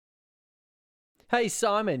Hey,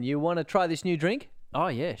 Simon, you want to try this new drink? Oh,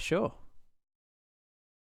 yeah, sure.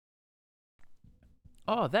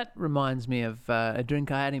 Oh, that reminds me of a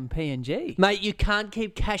drink I had in PNG. Mate, you can't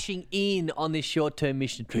keep cashing in on this short-term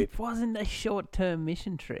mission trip. It wasn't a short-term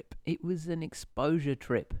mission trip. It was an exposure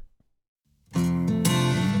trip. Hello,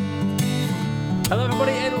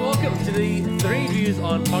 everybody, and welcome to the Three Views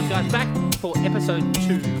on podcast. Back for episode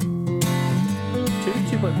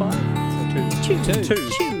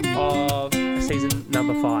 2.5 of season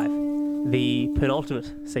number 5, the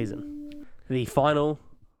penultimate season, the final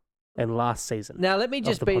and last season. Now, let me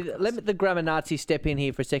just let the grammar Nazi step in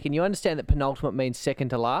here for a second. You understand that penultimate means second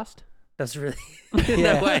to last? That's really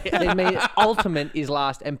Yeah. no way. It means ultimate is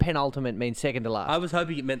last, and penultimate means second to last. I was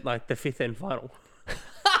hoping it meant like the fifth and final.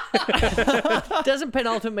 Doesn't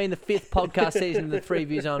penultimate mean the 5th podcast season of the Three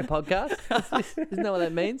Views on podcast? Isn't that what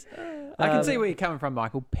that means? I can see where you're coming from,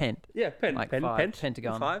 Michael. Pent. Yeah, pen, Like pen, five, pen,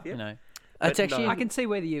 Pentagon. 5, yeah. You know. That's But actually. no. I can see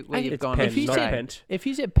where you've It's gone. pen, if you not said pent. if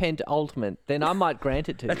you said penultimate, then I might grant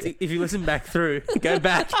it to That's you. if you listen back through, go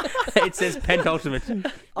back. It says penultimate.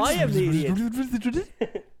 I am the idiot.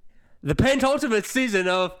 The penultimate season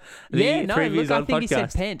of the Yeah, no, Three look, Views I on think you said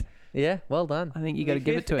podcast. Pent. Yeah, well done. I think you got to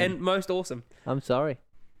give it to him. And most awesome. I'm sorry.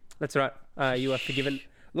 That's right. You are forgiven.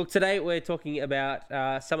 Look, today we're talking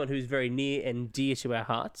about someone who's very near and dear to our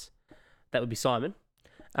hearts. That would be Simon.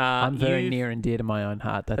 I'm very you've- near and dear to my own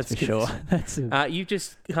heart, that's for That's sure. good. That's You've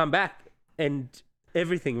just come back and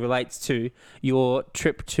everything relates to your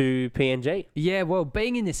trip to PNG. Yeah, well,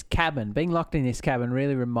 being locked in this cabin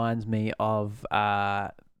really reminds me of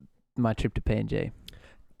my trip to PNG.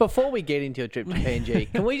 Before we get into your trip to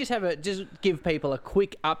PNG, can we just give people a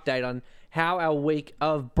quick update on how our week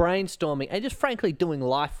of brainstorming and just frankly doing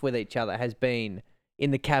life with each other has been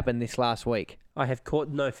in the cabin this last week? I have caught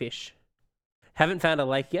no fish. Haven't found a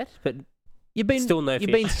lake yet, but You've been Still no You've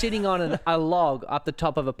fish. been sitting on a log up the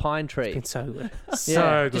top of a pine tree. it's so good. Yeah,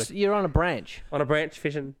 So good. you're on a branch. On a branch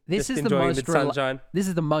fishing. This just is the enjoying most the sunshine. This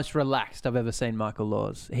is the most relaxed I've ever seen Michael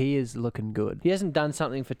Laws. He is looking good. He hasn't done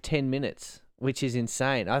something for 10 minutes, which is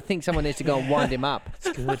insane. I think someone needs to go and wind him up.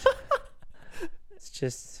 It's good. It's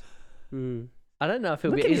just... I don't know if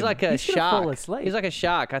he'll Look get. at He's him. like a He's gonna fall shark. asleep. He's like a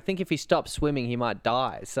shark. I think if he stops swimming, he might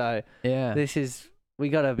die. So Yeah. we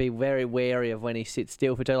got to be very wary of when he sits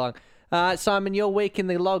still for too long. Simon, your week in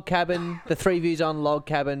the log cabin, the Three Views on log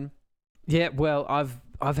cabin. Yeah, well, I've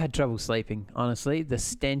had trouble sleeping, honestly. The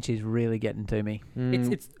stench is really getting to me.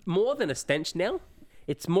 It's more than a stench now.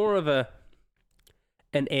 It's more of an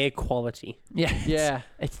air quality. Yeah. Yeah.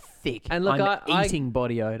 It's thick. And look, I'm I- eating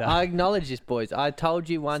body odor. I acknowledge this, boys. I told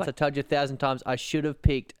you once, I told you 1,000 times, I should have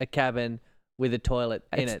picked a cabin with a toilet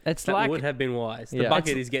in it. It's That like would have been wise. The Yeah.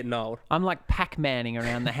 bucket is getting old. I'm like Pac-Manning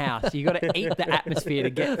around the house. You got to eat the atmosphere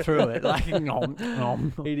to get through it. Like, nom,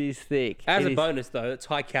 nom. It is thick. As It a is- bonus, though, it's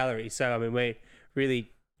high calorie. So, I mean, we're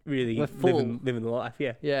really We're full. living the life.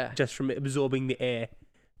 Yeah. Yeah. Just from absorbing the air.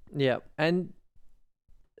 Yeah. And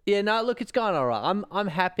yeah, no, look, it's going all right. I'm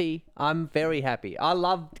happy. I'm very happy. I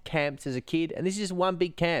loved camps as a kid, and this is just one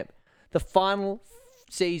big camp. The final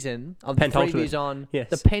season of the Three Penultimate. Views on, Yes.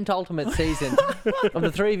 the penultimate season of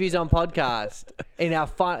the Three Views on podcast in our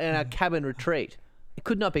cabin retreat. It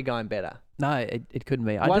could not be going better. No, it couldn't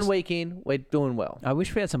be. One week in, we're doing well. I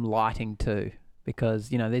wish we had some lighting too,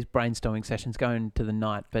 because, you know, these brainstorming sessions go into the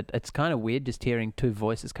night, but it's kind of weird just hearing two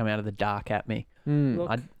voices come out of the dark at me. Look,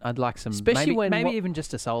 I'd like some, Especially when maybe what- even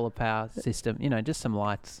just a solar power system, you know, just some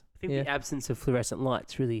lights. I think Yeah. the absence of fluorescent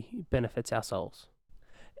lights really benefits our souls.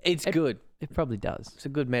 It's good. It probably does. It's a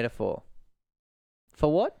good metaphor.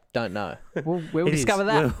 For what? Don't know. We'll It is. discover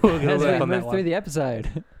that We're gonna as work we on that move one. through the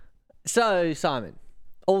episode. So, Simon,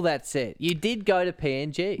 all that said, you did go to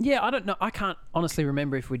PNG. Yeah, I don't know. I can't honestly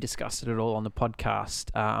remember if we discussed it at all on the podcast.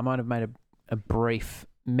 I might have made a brief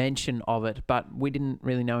mention of it, but we didn't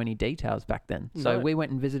really know any details back then. So No. we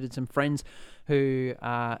went and visited some friends who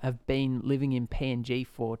have been living in PNG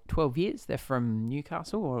for 12 years. They're from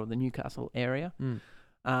Newcastle or the Newcastle area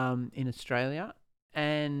in Australia,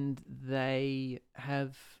 and they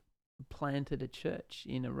have planted a church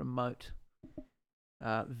in a remote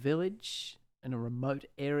village in a remote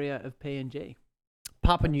area of PNG.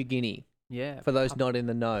 Papua New Guinea, Yeah. for those not in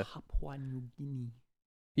the know. Papua New Guinea.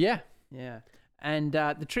 Yeah. Yeah. And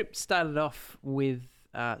the trip started off with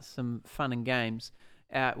some fun and games.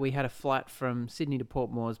 We had a flight from Sydney to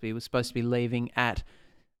Port Moresby. We were supposed to be leaving at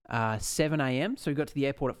 7 a.m. So we got to the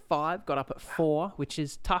airport at 5, got up at 4, which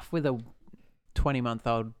is tough with a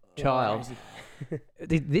 20-month-old child.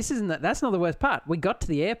 That's not the worst part. We got to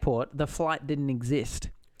the airport, the flight didn't exist.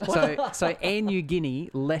 So Air New Guinea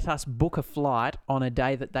let us book a flight on a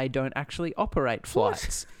day that they don't actually operate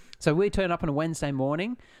flights. So we turned up on a Wednesday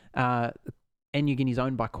morning. Air Niugini is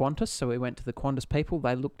owned by Qantas, so we went to the Qantas people.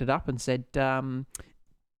 They looked it up and said,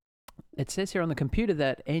 it says here on the computer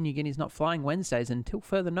that Air Niugini is not flying Wednesdays until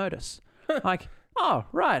further notice. Like, oh,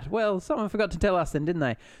 right. Well, someone forgot to tell us then, didn't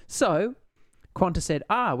they? So Qantas said,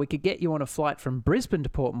 we could get you on a flight from Brisbane to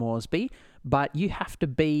Port Moresby, but you have to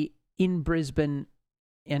be in Brisbane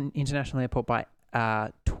International Airport by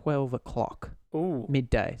 12 o'clock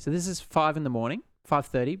midday. So this is 5 in the morning,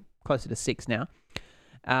 5:30, closer to 6 now.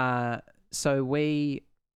 So we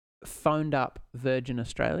phoned up Virgin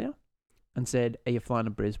Australia and said, are you flying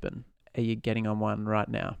to Brisbane? Are you getting on one right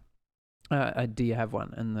now? Do you have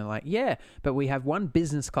one? And they're like, yeah, but we have one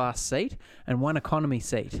business class seat and one economy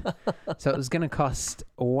seat. So it was going to cost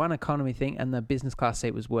one economy thing, and the business class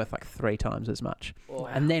seat was worth like 3 times as much. Wow.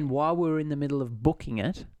 And then while we were in the middle of booking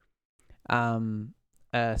it,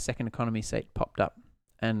 a second economy seat popped up,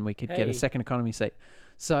 and we could get a second economy seat.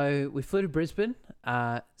 So we flew to Brisbane,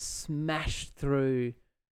 smashed through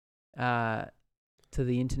to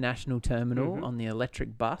the international terminal on the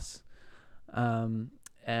electric bus.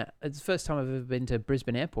 It's the first time I've ever been to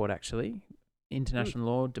Brisbane Airport, actually, international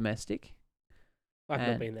or domestic. I've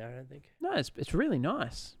not been there, I don't think. No, it's really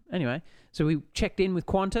nice. Anyway, so we checked in with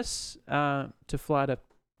Qantas to fly to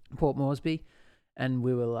Port Moresby, and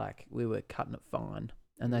we were cutting it fine.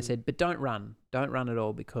 And they said, but don't run at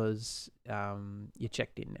all, because you're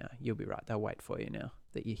checked in now. You'll be right. They'll wait for you now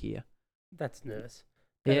that you're here. That's nervous.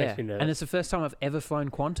 That makes me nervous. And it's the first time I've ever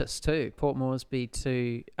flown Qantas too. Port Moresby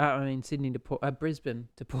to, Sydney to Brisbane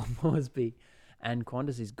to Port Moresby, and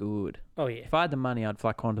Qantas is good. Oh yeah. If I had the money, I'd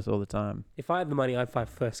fly Qantas all the time. If I had the money, I'd fly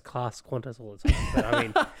first class Qantas all the time. But I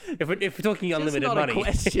mean, if we're talking unlimited not money, a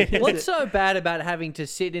question. What's so bad about having to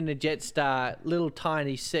sit in a Jetstar little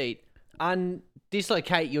tiny seat,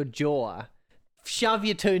 dislocate your jaw, shove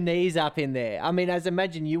your 2 knees up in there? I mean, as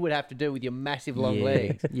imagine you would have to do with your massive long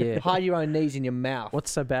legs. Yeah. Hide your own knees in your mouth.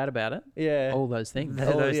 What's so bad about it? Yeah. All those things.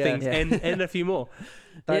 those things, and a few more.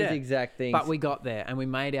 Those exact things. But we got there and we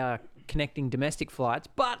made our connecting domestic flights.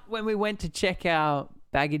 But when we went to check our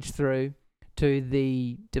baggage through to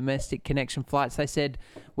the domestic connection flights, they said,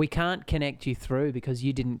 we can't connect you through because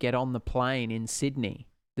you didn't get on the plane in Sydney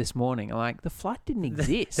this morning. I'm like, the flight didn't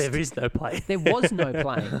exist. There is no plane. There was no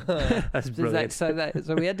plane. That's brilliant.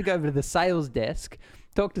 So we had to go over to the sales desk,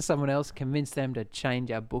 talk to someone else, convince them to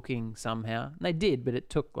change our booking somehow. And they did, but it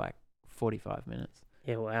took like 45 minutes.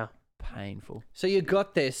 Yeah, wow. Painful. So you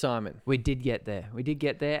got there, Simon. We did get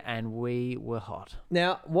there. And we were hot.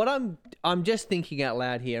 Now, what I'm just thinking out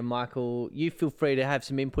loud here, Michael, you feel free to have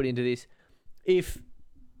some input into this. If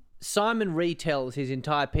Simon retells his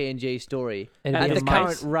entire PNG story at the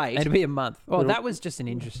current rate, it'd be a month. Well, that was just an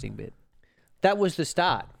interesting bit. That was the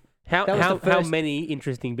start. How many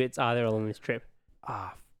interesting bits are there along this trip?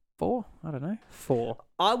 4? I don't know. 4.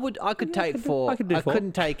 I could take 4. I could do 4.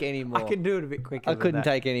 Couldn't take any more. I could do it a bit quicker. I couldn't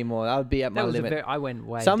take any more. I would be at my limit. I went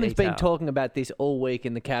way. Someone's been detailed. talking about this all week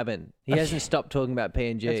in the cabin. He hasn't stopped talking about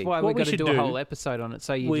PNG. That's why we've got to do a whole episode on it,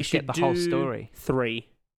 so you just get the whole story. 3.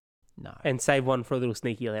 No. And save one for a little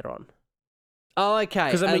sneaky later on. Oh, okay.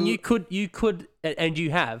 Because I mean, you could, and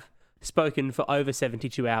you have spoken for over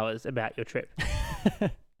 72 hours about your trip.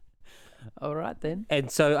 All right then. And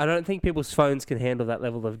so I don't think people's phones can handle that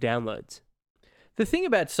level of downloads. The thing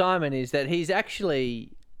about Simon is that he's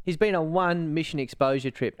been on one mission exposure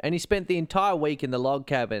trip, and he spent the entire week in the log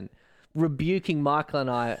cabin rebuking Michael and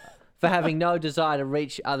I for having no desire to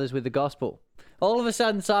reach others with the gospel. All of a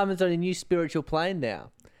sudden, Simon's on a new spiritual plane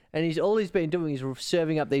now, and all he's been doing is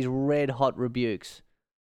serving up these red hot rebukes.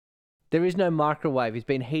 There is no microwave. He's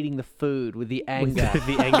been heating the food with the anger.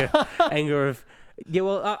 anger of... Yeah,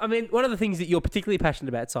 well, I mean, one of the things that you're particularly passionate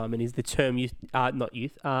about, Simon, is the term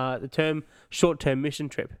the term short-term mission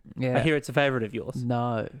trip. Yeah. I hear it's a favourite of yours.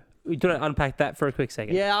 No. Do you want to unpack that for a quick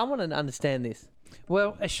second? Yeah, I want to understand this.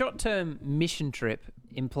 Well, a short-term mission trip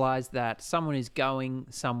implies that someone is going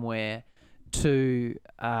somewhere to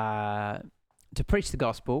preach the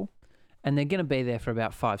gospel, and they're going to be there for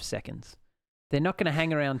about 5 seconds. They're not going to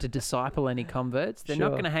hang around to disciple any converts. They're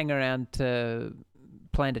not going to hang around to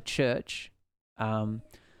plant a church. And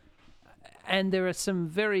there are some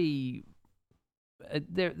very...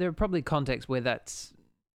 there are probably contexts where that's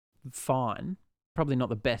fine. Probably not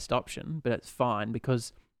the best option, but it's fine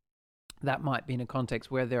because that might be in a context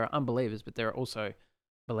where there are unbelievers, but there are also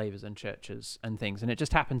believers and churches and things. And it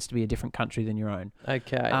just happens to be a different country than your own.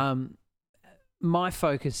 Okay. My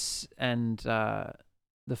focus and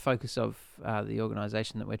the focus of the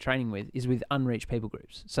organisation that we're training with is with unreached people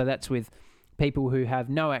groups. So that's with people who have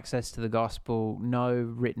no access to the gospel, no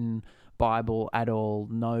written Bible at all.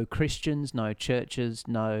 No Christians, no churches,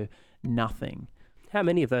 no nothing. How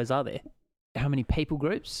many of those are there? How many people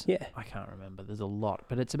groups? Yeah. I can't remember. There's a lot,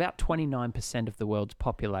 but it's about 29% of the world's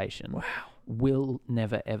population Wow. will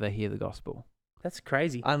never ever hear the gospel That's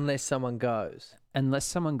crazy. Unless someone goes. unless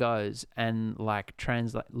someone goes and like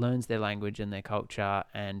learns their language and their culture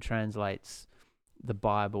and translates the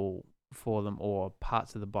Bible for them or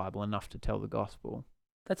parts of the Bible enough to tell the gospel.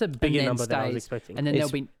 That's a bigger then number than I was stays- expecting. And then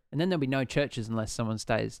It's- there'll be no churches unless someone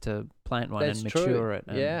stays to plant one That's and true. mature it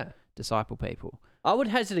and Yeah. disciple people. I would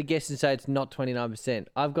hazard a guess and say it's not 29%.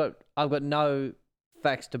 I've got no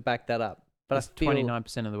facts to back that up. But It's I feel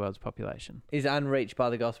 29% of the world's population. is unreached by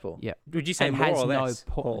the gospel. Yeah. Would you say And more has or no less?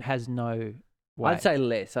 Paul? has no way. I'd say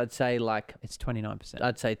less. I'd say like it's 29%.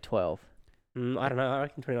 I'd say 12. I don't know. I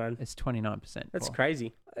reckon 29. It's 29%. That's Paul.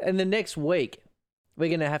 crazy. And the next week we're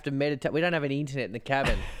going to have to meditate. We don't have any internet in the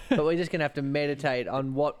cabin, but we're just going to have to meditate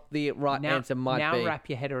on what the right answer might now be. wrap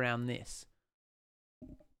your head around this.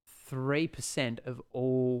 3% of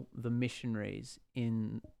all the missionaries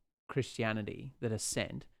in Christianity that are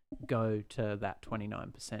sent go to that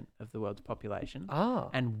 29% of the world's population. Ah.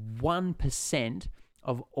 And 1%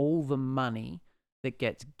 of all the money that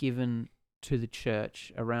gets given to the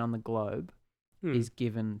church around the globe is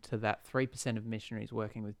given to that 3% of missionaries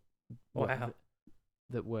working with Wow.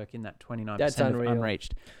 that work in that 29% That's of unreal.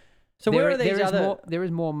 unreached. So where are these there is other... there is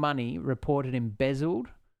more money reported embezzled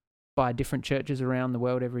by different churches around the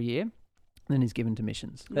world every year than is given to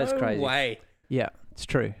missions. That's no crazy. way. Yeah, it's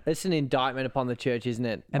true. That's an indictment upon the church, isn't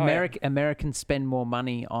it? Americans spend more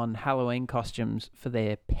money on Halloween costumes for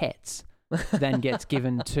their pets than gets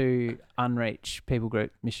given to unreached people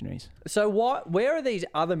group missionaries. So where are these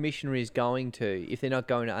other missionaries going to if they're not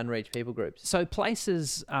going to unreached people groups? So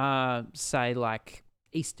places, say like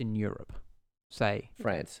Eastern Europe, say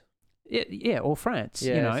France. yeah, or France.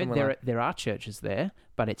 Yeah, you know, somewhere there are churches there,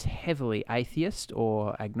 but it's heavily atheist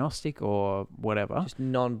or agnostic or whatever. Just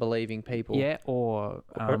non-believing people. Yeah, or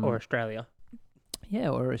Or Australia. yeah,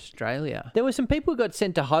 or Australia There were some people who got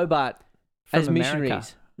sent to Hobart From as America.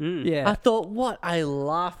 missionaries. Yeah, I thought, what a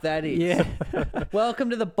laugh that is. yeah. Welcome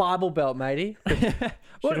to the Bible Belt, matey. What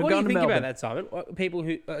Should've do you gone to think about Melbourne. that, Simon? People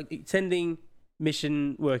who sending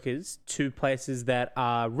mission workers to places that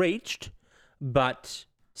are reached, but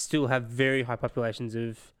still have very high populations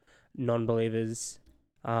of non-believers,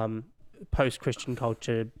 post-Christian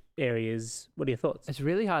culture areas. What are your thoughts? It's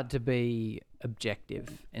really hard to be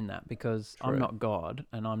objective in that because I'm True. not God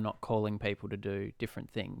and I'm not calling people to do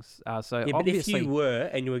different things. So Yeah, but if obviously, you were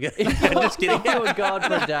and you were going, I'm just kidding. You were God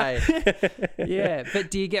for a day. yeah.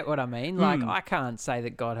 But do you get what I mean? Like, Hmm. I can't say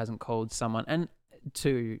that God hasn't called someone and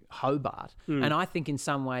to Hobart. And I think in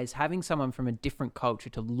some ways, having someone from a different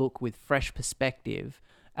culture to look with fresh perspective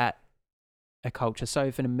at a culture. So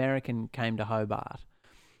if an American came to Hobart,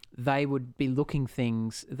 they would be looking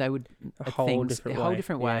things. They would A whole things different a whole way,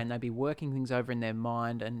 different way, yeah. and they'd be working things over in their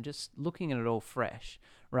mind and just looking at it all fresh,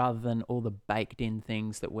 rather than all the baked-in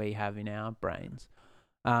things that we have in our brains.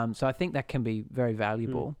 So I think that can be very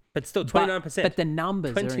valuable. But still, But- 29%. But the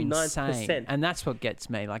numbers are 29%. insane, and that's what gets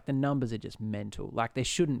me. Like, the numbers are just mental. Like, there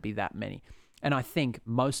shouldn't be that many. And I think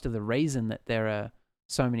most of the reason that there are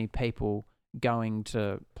so many people going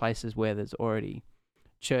to places where there's already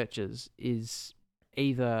churches is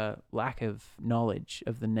either lack of knowledge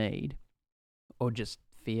of the need, or just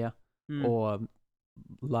fear, or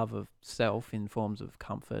love of self in forms of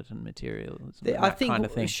comfort and materialism. And I that think kind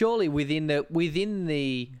of thing. surely within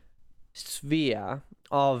the sphere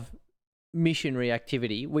of missionary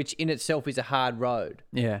activity, which in itself is a hard road,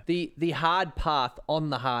 Yeah. the hard path on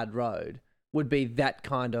the hard road would be that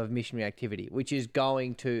kind of missionary activity, which is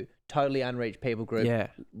going to totally unreached people group Yeah.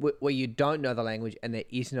 where you don't know the language and there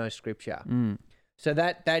is no scripture. Mm. So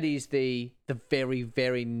that is the very,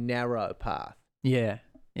 very narrow path. Yeah.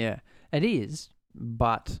 Yeah. It is,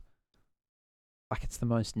 but like, it's the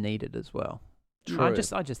most needed as well. I True.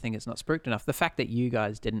 just think it's not spooked enough. The fact that you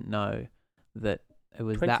guys didn't know that it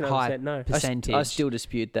was that 29% high no. percentage I still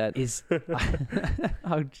dispute that. is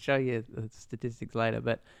I'll show you the statistics later,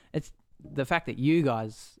 but it's the fact that you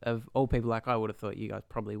guys, of all people, like, I would have thought you guys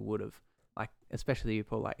probably would have, like, especially you,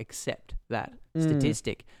 Paul, like, accept that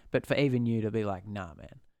statistic. But for even you to be like, nah,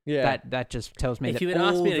 man, Yeah. that just tells me If that you had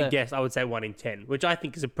asked me all to the- guess, I would say 1 in 10, which I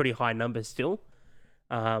think is a pretty high number still.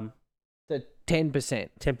 So 10%.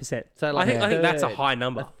 10%. So like I think that's a third. high A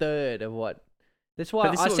number. third of what? That's But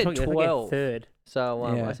why this I is what said we're talking about, 12. a third.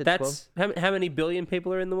 So Yeah. I said 12. That's how many billion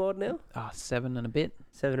people are in the world now? 7 and a bit.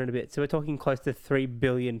 7 and a bit. So we're talking close to 3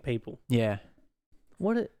 billion people. Yeah.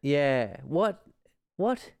 Yeah. What?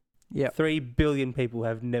 3 3 billion people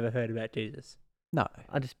have never heard about Jesus. No,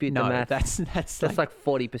 I dispute no, the math. that's That's like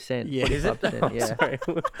 40%. Yeah. Is it? 45%, yeah. Sorry.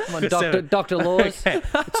 Come on, Dr. Laws.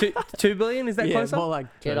 Okay. 2 billion? Is that yeah, closer? more like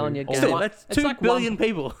Get on your or game. Still, one- that's it's 2 like billion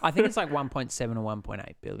people. I think it's like 1.7 or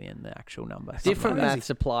 1.8 billion, the actual number. something Different like that. maths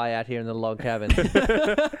apply out here in the log cabin.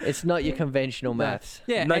 It's not your conventional No. maths.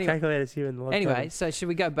 Yeah. No anyway, calculators here in the log anyway, cabin. so should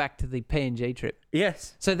we go back to the PNG trip?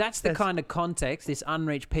 Yes. So that's the Yes. kind of context, this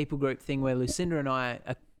unreached people group thing where Lucinda and I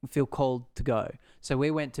feel called to go. So we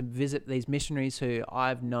went to visit these missionaries who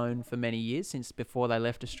I've known for many years, since before they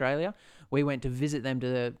left Australia. We went to visit them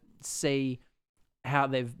to see how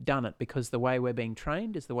they've done it, because the way we're being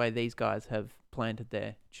trained is the way these guys have planted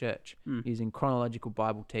their church, using chronological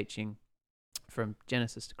Bible teaching from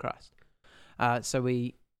Genesis to Christ. So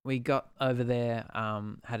we got over there,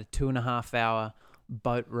 had a 2.5 hour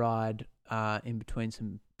boat ride in between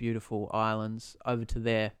some beautiful islands over to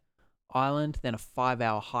their island, then a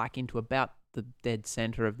 5-hour hike into about the dead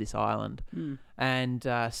center of this island, and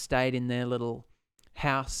stayed in their little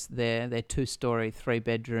house there, their 2-story,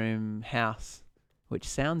 3-bedroom house, which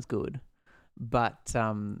sounds good, but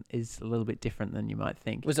is a little bit different than you might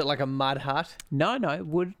think. Was it like a mud hut? No,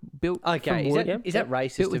 wood built Okay, from is wood. that, is that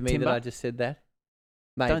racist Built of with me timber. that I just said that?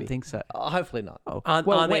 Maybe. Don't think so. Hopefully not. Oh. Aren't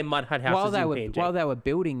Well, there when- mud hut houses while they in were PNG? while they were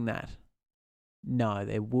building that, no,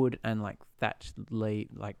 they're wood and like thatched leaf,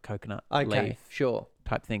 like coconut Okay, leaf sure.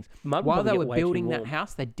 type things. Mud While probably they get were way too building that warm.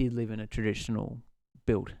 house, they did live in a traditional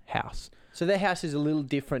built house. So their house is a little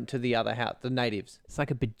different to the other house, the natives. It's like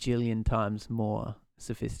a bajillion times more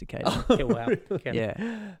sophisticated. Okay, wow. Okay.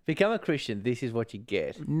 Yeah. Become a Christian. This is what you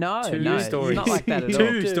get. No, Two no, stories. it's not like that at all.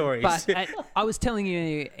 Two stories. But I was telling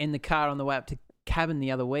you in the car on the way up to cabin the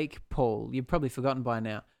other week, Paul, you've probably forgotten by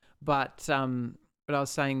now, but I was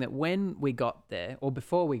saying that when we got there, or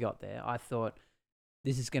before we got there, I thought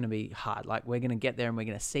this is going to be hard. Like, we're going to get there and we're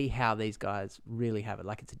going to see how these guys really have it.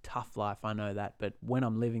 Like, it's a tough life, I know that, but when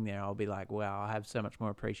I'm living there, I'll be like, wow, I have so much more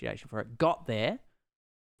appreciation for it. Got there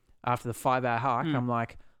after the 5-hour hike, I'm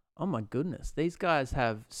like, oh my goodness, these guys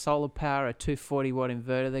have solar power, a 240-watt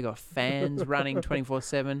inverter. They got fans running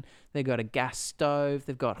 24/7. They got a gas stove.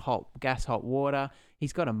 They've got hot water.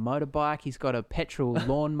 He's got a motorbike. He's got a petrol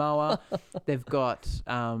lawnmower. They've got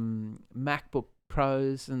MacBook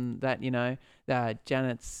Pros and that, you know.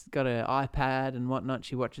 Janet's got an iPad and whatnot.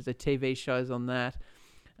 She watches her TV shows on that.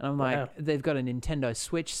 And I'm like, Wow. they've got a Nintendo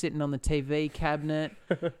Switch sitting on the TV cabinet.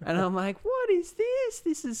 And I'm like, what is this?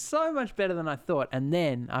 This is so much better than I thought. And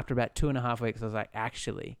then after about 2.5 weeks, I was like,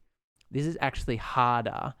 actually, this is actually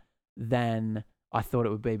harder than I thought it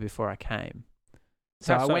would be before I came.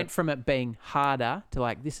 So How I so? went from it being harder to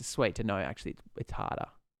like, this is sweet, to no, actually, it's harder.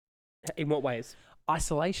 In what ways?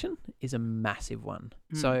 Isolation is a massive one.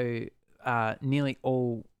 So nearly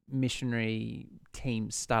all missionary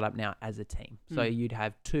teams start up now as a team. So you'd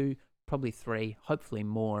have 2, probably 3, hopefully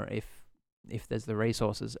more if there's the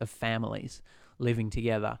resources of families living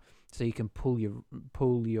together. So you can pull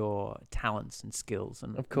your talents and skills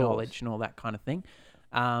and Of course. knowledge and all that kind of thing.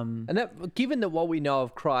 And that, given that what we know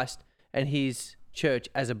of Christ and his church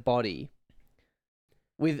as a body,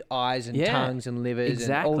 with eyes and Yeah, tongues and livers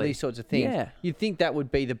and all exactly. these sorts of things, Yeah. you'd think that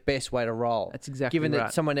would be the best way to roll. That's exactly Given right.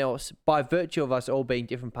 that someone else, by virtue of us all being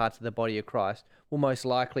different parts of the body of Christ, will most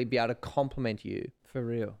likely be able to complement you. For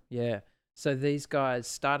real, yeah. So these guys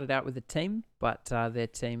started out with a team, but their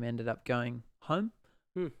team ended up going home.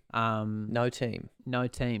 No team. No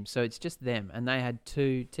team. So it's just them. And they had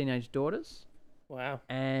 2 teenage daughters. Wow.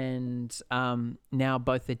 And now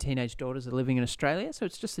both their teenage daughters are living in Australia. So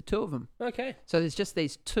it's just the 2 of them. Okay. So there's just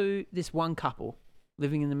this one couple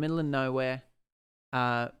living in the middle of nowhere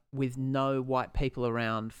with no white people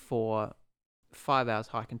around for 5 hours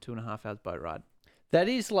hike and 2.5 hours boat ride. That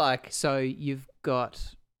is like, So you've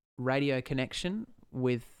got radio connection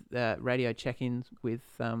with radio check-ins with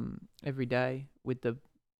every day with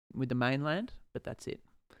the mainland, but that's it.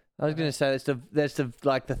 I was going to say that's the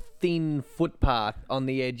like the thin footpath on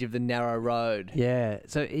the edge of the narrow road. Yeah.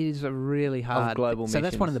 So it is a really hard. global so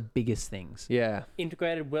that's one of the missions. biggest things. Yeah.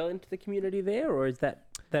 Integrated well into the community there, or is that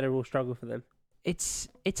a real struggle for them? It's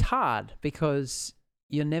hard because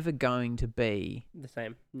you're never going to be The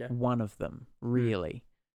same. No. one of them, really.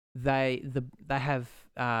 They have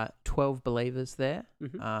 12 believers there.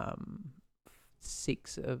 Mhm.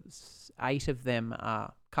 8 of them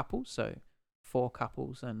are couples, so 4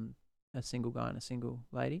 couples and a single guy and a single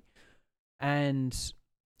lady, and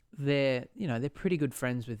they're pretty good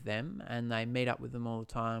friends with them, and they meet up with them all the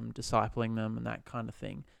time, discipling them and that kind of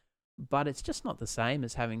thing. But it's just not the same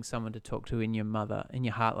as having someone to talk to in your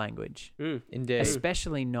heart language, Indeed.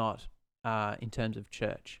 especially not in terms of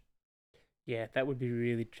church. Yeah, that would be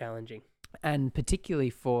really challenging. And particularly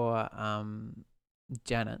for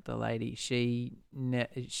Janet, the lady, she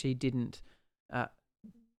didn't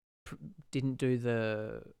didn't do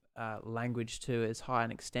the language to as high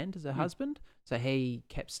an extent as her husband. So he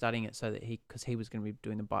kept studying it so that because he was going to be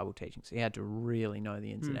doing the Bible teaching. So he had to really know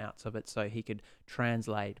the ins and outs of it so he could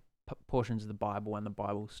translate portions of the Bible and the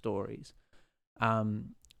Bible stories. But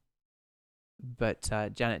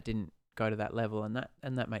Janet didn't go to that level, and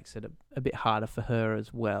that makes it a bit harder for her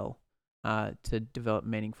as well to develop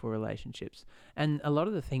meaningful relationships. And a lot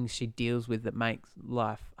of the things she deals with that makes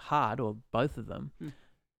life hard, or both of them,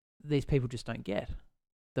 these people just don't get.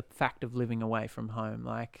 The fact of living away from home,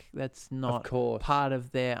 like that's not part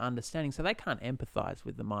of their understanding, so they can't empathize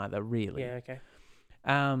with them either, really. Yeah, okay.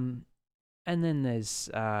 And then there's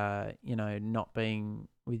not being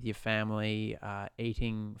with your family,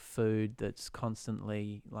 eating food that's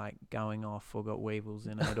constantly like going off or got weevils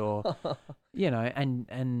in it, or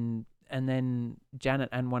and then Janet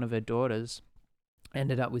and one of her daughters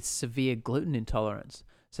ended up with severe gluten intolerance.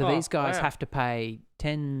 So these guys have to pay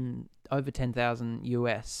over $10,000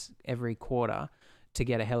 US every quarter to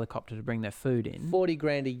get a helicopter to bring their food in.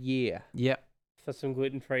 $40,000 a year. Yep. For some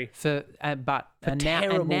gluten-free.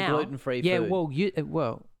 Terrible gluten-free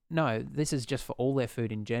food. No, this is just for all their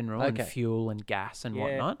food in general, and fuel and gas and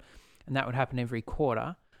whatnot. And that would happen every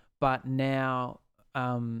quarter. But now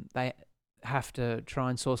they have to try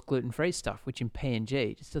and source gluten-free stuff, which in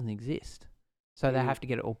PNG just doesn't exist. So they have to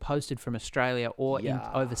get it all posted from Australia or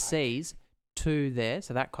overseas to there.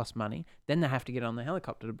 So that costs money. Then they have to get on the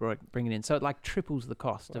helicopter to bring it in. So it like triples the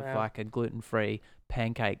cost of like a gluten-free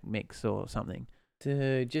pancake mix or something.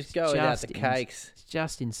 Dude, just go without the cakes. It's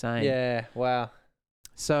just insane. Yeah, wow.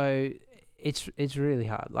 So it's really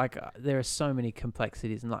hard. Like there are so many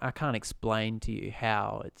complexities, and like I can't explain to you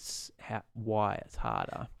why it's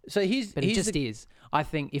harder. So it just is. I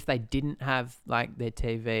think if they didn't have like their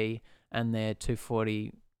TV and their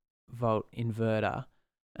 240 volt inverter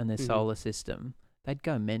and their solar system, they'd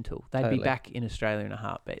go mental. They'd be back in Australia in a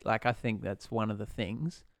heartbeat. Like I think that's one of the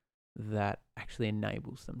things that actually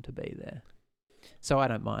enables them to be there. So I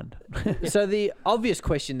don't mind. So the obvious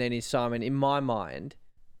question then is, Simon, in my mind,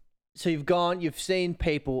 so you've seen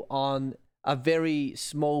people on a very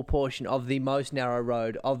small portion of the most narrow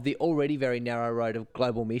road, of the already very narrow road of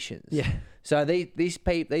global missions. Yeah. So these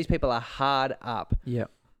people are hard up. Yeah.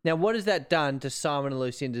 Now, what has that done to Simon and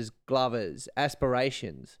Lucinda Glover's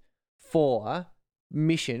aspirations for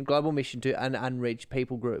global mission to an unreached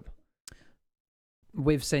people group?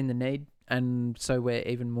 We've seen the need, and so we're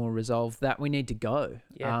even more resolved that we need to go.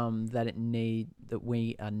 Yeah. That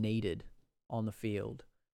we are needed on the field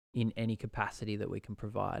in any capacity that we can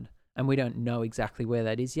provide. And we don't know exactly where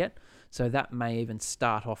that is yet. So that may even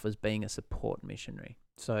start off as being a support missionary.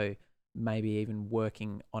 So maybe even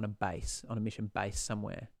working on a mission base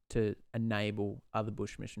somewhere to enable other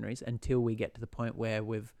bush missionaries until we get to the point where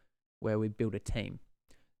we build a team.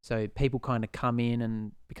 So people kind of come in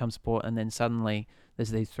and become support, and then suddenly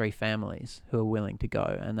there's these 3 families who are willing to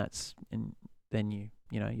go, and then you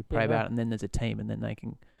pray about it, and then there's a team, and then they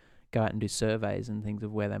can go out and do surveys and things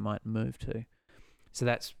of where they might move to. So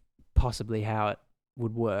that's possibly how it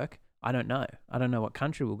would work. I don't know. I don't know what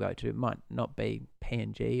country we'll go to. It might not be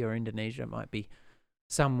PNG or Indonesia. It might be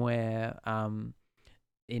somewhere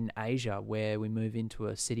in Asia where we move into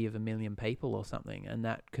a city of 1 million people or something, and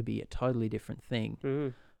that could be a totally different thing.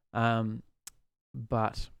 Mm-hmm.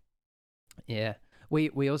 But yeah,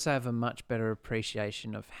 we also have a much better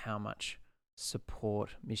appreciation of how much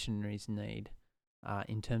support missionaries need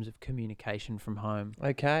in terms of communication from home.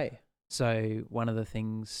 Okay. So one of the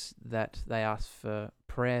things that they ask for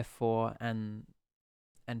prayer for and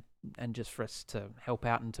just for us to help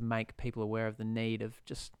out and to make people aware of the need of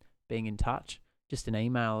just being in touch, just an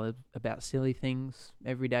email about silly things,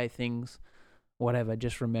 everyday things, whatever,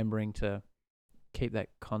 just remembering to keep that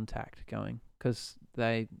contact going, because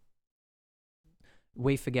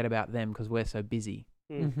we forget about them because we're so busy,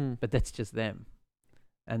 but that's just them.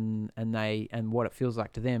 And what it feels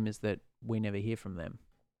like to them is that we never hear from them.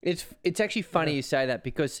 It's actually funny you say that,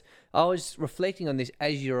 because I was reflecting on this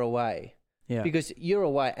as you're away. Yeah. Because you're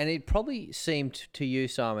away, and it probably seemed to you,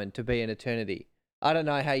 Simon, to be an eternity. I don't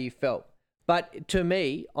know how you felt, but to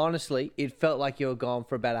me, honestly, it felt like you were gone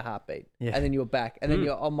for about a heartbeat, and then you were back, and then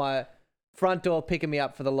you're on my front door picking me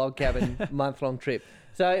up for the log cabin month-long trip.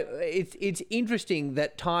 So it's interesting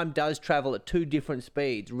that time does travel at 2 different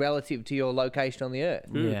speeds relative to your location on the earth,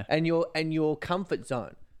 and your comfort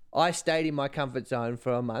zone. I stayed in my comfort zone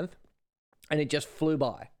for a month, and it just flew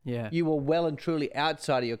by. Yeah. You were well and truly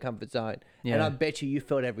outside of your comfort zone, Yeah. and I bet you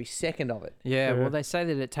felt every second of it. Yeah, well, they say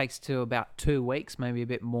that it takes to about 2 weeks, maybe a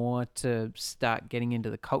bit more, to start getting into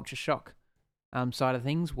the culture shock side of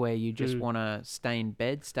things, where you just want to stay in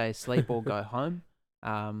bed, stay asleep, or go home.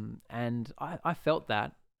 And I felt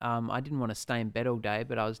that. I didn't want to stay in bed all day,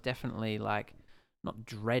 but I was definitely like not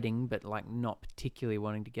dreading, but like not particularly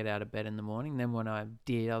wanting to get out of bed in the morning. Then when I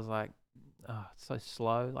did, I was like, oh, it's so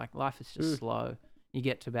slow. Like life is just slow. You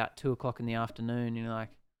get to about 2:00 in the afternoon, and you're like,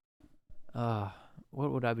 oh,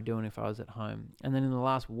 what would I be doing if I was at home? And then in the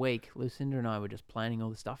last week, Lucinda and I were just planning all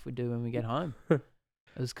the stuff we do when we get home. It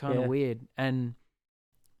was kind of weird. And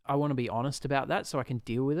I want to be honest about that so I can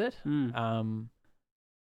deal with it.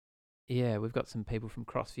 Yeah, we've got some people from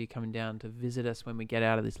Crossview coming down to visit us when we get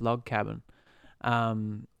out of this log cabin,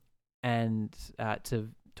 and to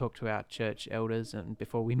talk to our church elders and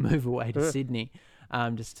before we move away to Sydney,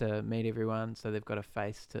 just to meet everyone so they've got a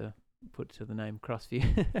face to put to the name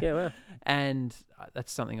Crossview. Yeah, wow. And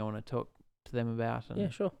that's something I want to talk to them about. And, Yeah,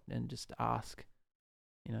 sure. And just ask,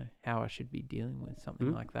 how I should be dealing with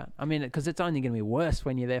something like that. I mean, because it's only going to be worse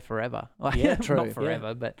when you're there forever. Like, Yeah, true. Not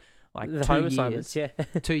forever, but like The 2 home years. assignments, yeah.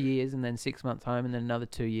 2 years and then 6 months home and then another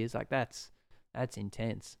 2 years. Like that's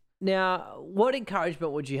intense. Now, what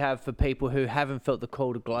encouragement would you have for people who haven't felt the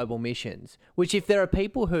call to global missions? Which, if there are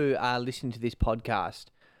people who are listening to this podcast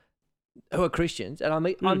who are Christians, and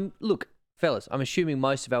I'm look, fellas, I'm assuming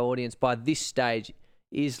most of our audience by this stage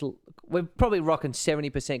we're probably rocking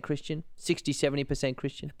 70% Christian, 60-70%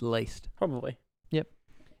 Christian At least. Probably. Yep.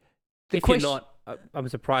 If you're not, I'm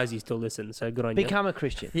surprised you still listen, so good on you. Become a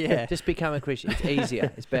Christian. Yeah. Just become a Christian. It's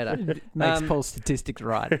easier. It's better. Makes Paul's statistics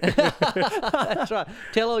right. That's right.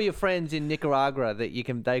 Tell all your friends in Nicaragua that they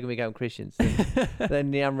can become Christians.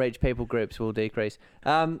 Then the unreached people groups will decrease.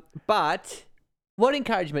 But what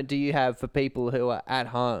encouragement do you have for people who are at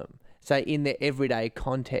home, say in their everyday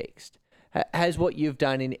context? Has what you've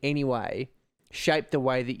done in any way shaped the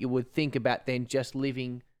way that you would think about then just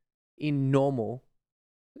living in a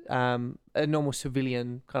normal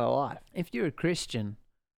civilian kind of life? If you're a Christian,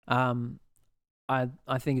 I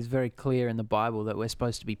think it's very clear in the Bible that we're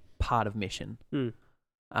supposed to be part of mission.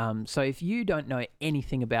 So if you don't know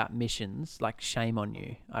anything about missions, like shame on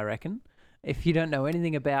you, I reckon. If you don't know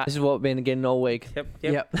anything about... This is what we've been getting all week.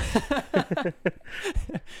 Yep.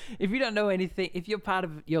 If you don't know anything, if you're part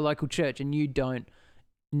of your local church and you don't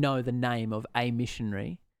know the name of a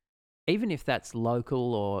missionary, even if that's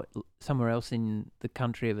local or somewhere else in the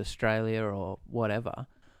country of Australia or whatever,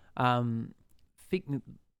 find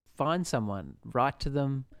someone, write to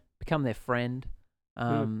them, become their friend.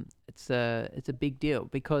 It's a big deal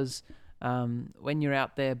because when you're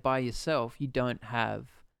out there by yourself, you don't have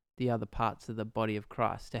the other parts of the body of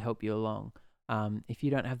Christ to help you along. If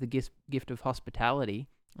you don't have the gift of hospitality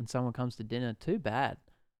and someone comes to dinner, too bad.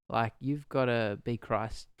 Like, you've got to be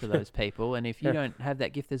Christ to those people. And if you don't have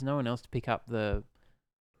that gift, there's no one else to pick up the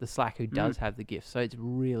slack who does have the gift. So it's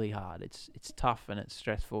really hard. It's tough and it's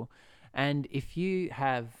stressful. And if you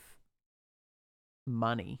have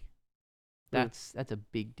money, that's a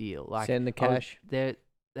big deal. Like, send the cash. There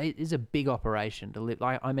is a big operation to live.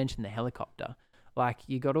 Like I mentioned the helicopter. Like,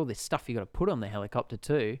 you got all this stuff you got to put on the helicopter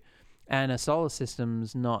too. And a solar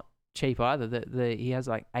system's not cheap either. He has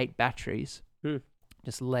like 8 batteries.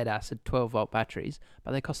 Just lead acid 12-volt batteries, but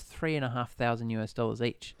they cost $3,500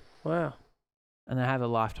 each. Wow. And they have a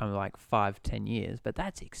lifetime of like 5-10 years, but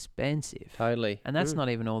that's expensive. Totally. And that's not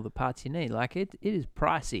even all the parts you need. Like, it is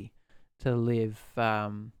pricey to live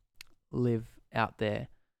out there.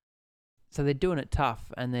 So they're doing it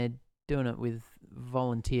tough, and they're doing it with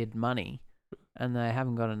volunteered money, and they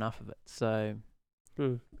haven't got enough of it. So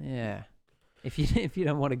yeah. If you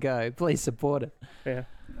don't want to go, please support it. Yeah.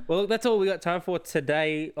 Well, look, that's all we got time for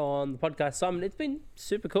today on the podcast. Simon, it's been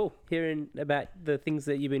super cool hearing about the things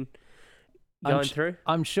that you've been going through.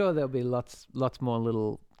 I'm sure there'll be lots more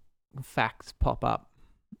little facts pop up.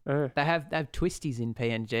 They have twisties in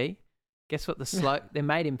PNG. Guess what they're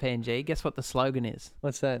made in PNG. Guess what the slogan is?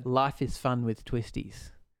 What's that? Life is fun with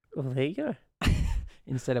twisties. Well, there you go.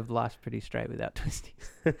 Instead of life's pretty straight without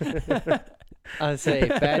twisties. I see.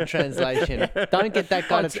 Bad translation. Don't get that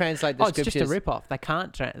guy to translate the scriptures. It's just a rip-off. They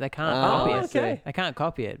can't copy it. Okay. They can't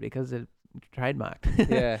copy it because it's trademarked.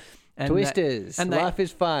 Yeah. And Twisters. Life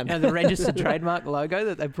is fun. And the registered trademark logo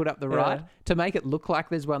that they put up the right, to make it look like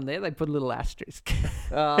there's one there, they put a little asterisk.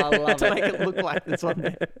 Oh, I love it. To make it look like there's one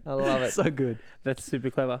there. I love it. So good. That's super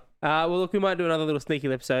clever. Well, look, we might do another little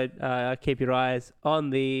sneaky episode. Keep your eyes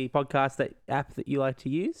on the podcast app that you like to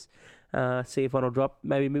use. See if one will drop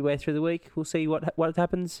maybe midway through the week. We'll see what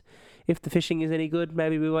happens. If the fishing is any good,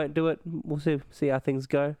 maybe we won't do it. We'll see how things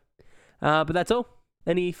go. But that's all.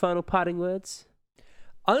 Any final parting words?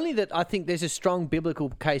 Only that I think there's a strong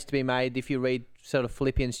biblical case to be made if you read sort of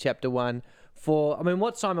Philippians chapter 1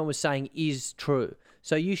 what Simon was saying is true.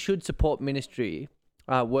 So you should support ministry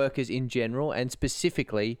workers in general, and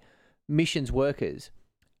specifically missions workers.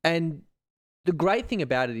 And the great thing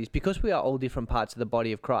about it is, because we are all different parts of the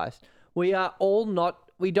body of Christ, we are all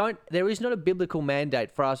there is not a biblical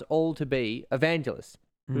mandate for us all to be evangelists.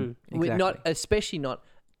 Exactly. Especially not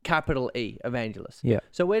capital E evangelists. Yeah.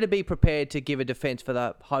 So we're to be prepared to give a defense for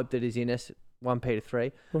the hope that is in us, 1 Peter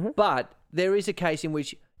 3. But there is a case in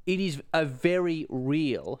which it is a very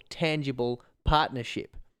real, tangible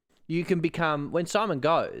partnership. You can become, when Simon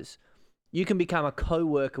goes, you can become a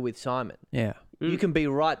co-worker with Simon. Yeah. You can be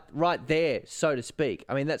right there, so to speak.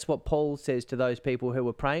 I mean, that's what Paul says to those people who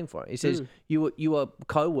were praying for him. He says, you were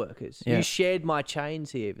co-workers. Yeah. You shared my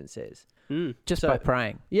chains, he even says. Just by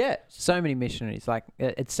praying. Yeah. So many missionaries. Like,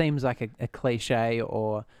 it seems like a cliche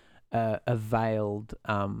or a veiled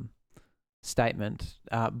statement,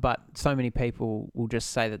 but so many people will just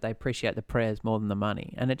say that they appreciate the prayers more than the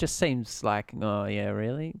money. And it just seems like, oh, yeah,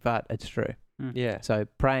 really? But it's true. Yeah. So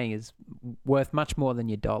praying is worth much more than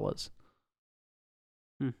your dollars.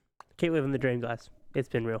 Keep living the dream, guys. It's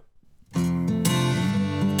been real.